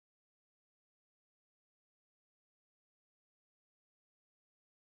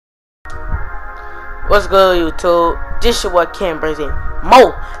What's good, YouTube? This your boy Ken Brazing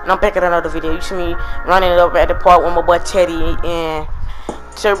Mo, and I'm back at another video. You see me running it up at the park with my boy Teddy and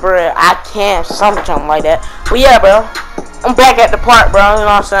Turbo. I can't something like that. But yeah, bro, I'm back at the park, bro. You know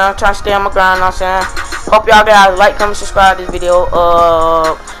what I'm saying? I'm trying to stay on my grind. You know what I'm saying? Hope y'all guys like, comment, subscribe to this video.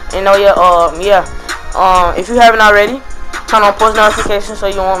 If you haven't already, turn on post notifications so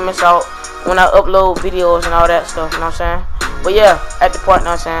you won't miss out when I upload videos and all that stuff. You know what I'm saying? But yeah, at the park.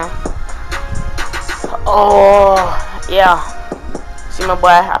 You know what I'm saying? Oh yeah, see my boy,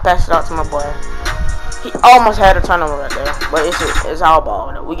 I passed it out to my boy. He almost had a turnover right there, but it's all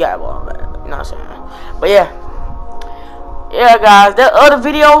ball though. We got ball back, you know what I'm saying? But yeah guys, that other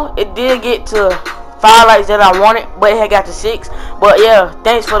video, it did get to 5 likes that I wanted, but it had got to 6. But yeah,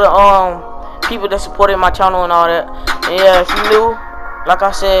 thanks for the people that supported my channel and all that. And yeah, if you new, like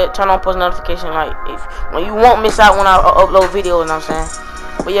I said, turn on post notification, like when you won't miss out when I upload videos. You know what I'm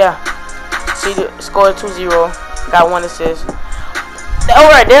saying? But yeah, see the score 2-0. Got 1 assist. That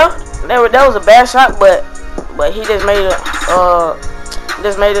right there. That was a bad shot, but he just made it.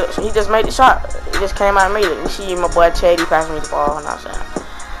 He just made the shot. He just came out and made it. You see my boy Chady passing me the ball. You know what I'm saying?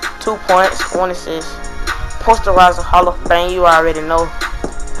 2 points, 1 assist. Posterizer Hall of Fame. You already know.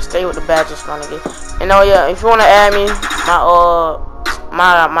 I stay with the Badgers, my nigga. And oh yeah, if you wanna add me,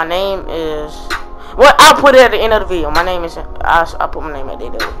 my name is. Well, I'll put it at the end of the video. My name is. I'll put my name at the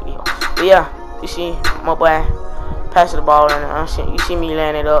end of the video. But yeah, you see my boy passing the ball and you see me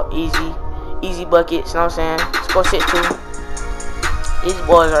laying it up easy buckets. You know what I'm saying? Let's go sit 2. These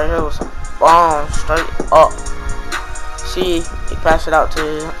boys right here with some bombs straight up. See, he passed it out to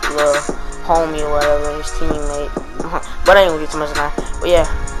his little homie or whatever, his teammate. But I ain't gonna get too much time. But yeah,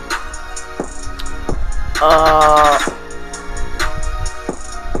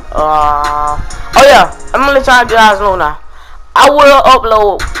 oh yeah, I'm gonna let y'all guys know now. I will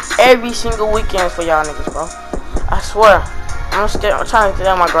upload every single weekend for y'all niggas, bro. I swear. I'm trying to stay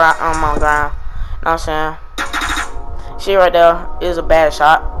on my grind. You know what I'm saying? See right there, it was a bad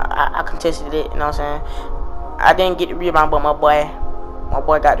shot. I contested it. You know what I'm saying? I didn't get the rebound, but my boy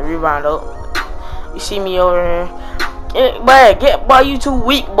got the rebound up. You see me over here? Boy, you too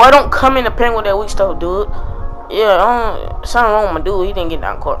weak. Boy, don't come in the paint with that weak stuff, dude. Yeah, something wrong with my dude. He didn't get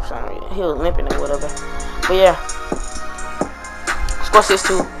down court for some reason. He was limping or whatever. But yeah. Score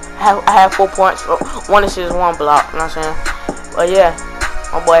 6-2. I have 4 points, 1 assist, 1 block. You know what I'm saying? But yeah,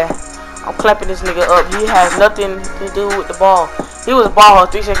 my boy, I'm clapping this nigga up. He has nothing to do with the ball. He was a ball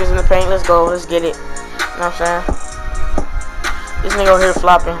 3 seconds in the paint. Let's go. Let's get it. You know what I'm saying? This nigga over here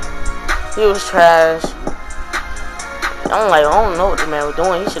flopping. He was trash. I don't know what the man was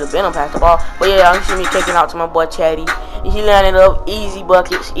doing. He should have been on past the ball. But yeah, you see me kicking out to my boy Chady. He landed up easy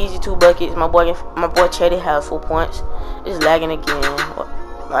buckets, easy 2 buckets. My boy Chady has 4 points. It's lagging again,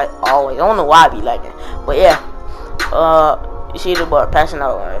 like always. I don't know why I be lagging, but yeah. You see the ball passing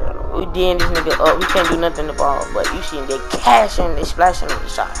out. We did this nigga up. We can't do nothing to the ball, but you see him, they cashing, they splashing with the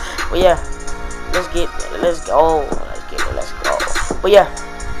shot. But yeah, let's go. But yeah,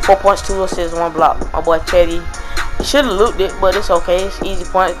 4 points, 2 assists, 1 block. My boy Chady. He should have looped it, but it's okay. It's easy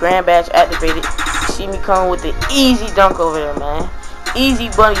points. Grand badge activated. You see me coming with the easy dunk over there, man. Easy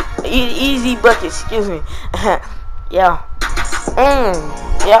bucket. Excuse me. Yeah.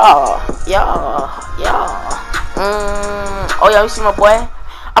 Oh yeah, you see my boy?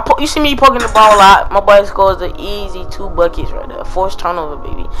 You see me poking the ball a lot. My boy scores the easy 2 buckets right there. Forced turnover,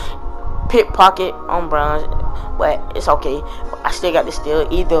 baby. Pickpocket on bronze, but it's okay. I still got the steal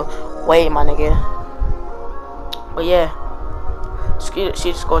either way, my nigga. But yeah,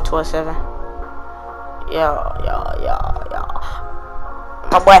 she scored 12-7. Yeah.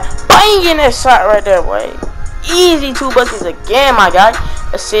 My boy banging that shot right there, boy. Easy 2 buckets again, my guy.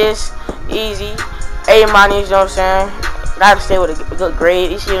 Assist, easy. A-, you know what I'm saying? Gotta stay with a good grade.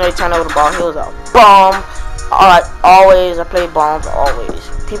 You see, they turn over the ball. He was a bomb. Alright, always. I play bombs always.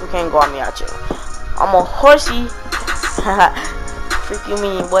 People can't go on me out here. I'm a horsey. Freak you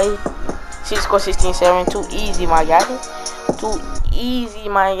mean, boy. She scored 16-7. Too easy, my guy. Too easy,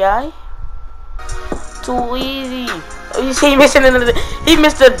 my guy. Too easy. Oh, you see, he missed the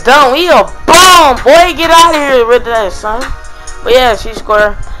dunk. He a bomb, boy. Get out of here with that, son. But yeah, she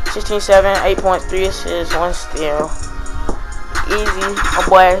scored 16-7, 8 points, 3 assists, 1 steal. Easy. My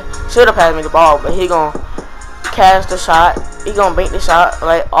boy should have passed me the ball, but he gonna cast the shot. He gonna bank the shot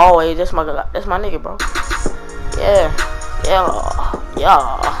like always. That's my nigga, bro. Yeah.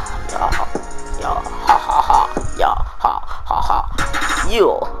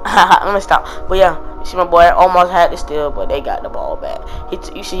 Let me stop. But yeah, you see my boy almost had the steal, but they got the ball back.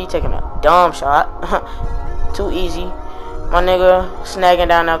 You see he taking a dumb shot. Too easy. My nigga snagging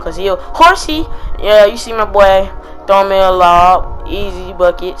down there because he a horsey. Yeah, you see my boy throwing me a lob. Easy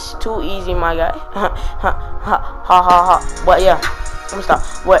buckets. Too easy, my guy. Ha ha ha. But yeah. I'm gonna stop.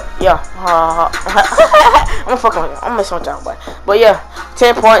 What? Yeah. Ha ha. I'm fucking with you. I'm messing with y'all, boy. But yeah.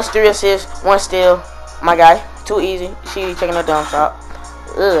 10 points, 3 assists, 1 steal. My guy. Too easy. See you taking a dump shot.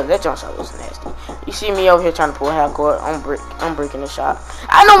 Ugh, that jump shot was nasty. You see me over here trying to pull half court. I'm breaking the shot.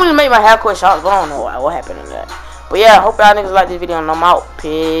 I normally make my half court shots, but I don't know what happened in that. But yeah, hope y'all niggas like this video and I'm out.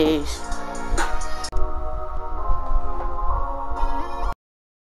 Peace.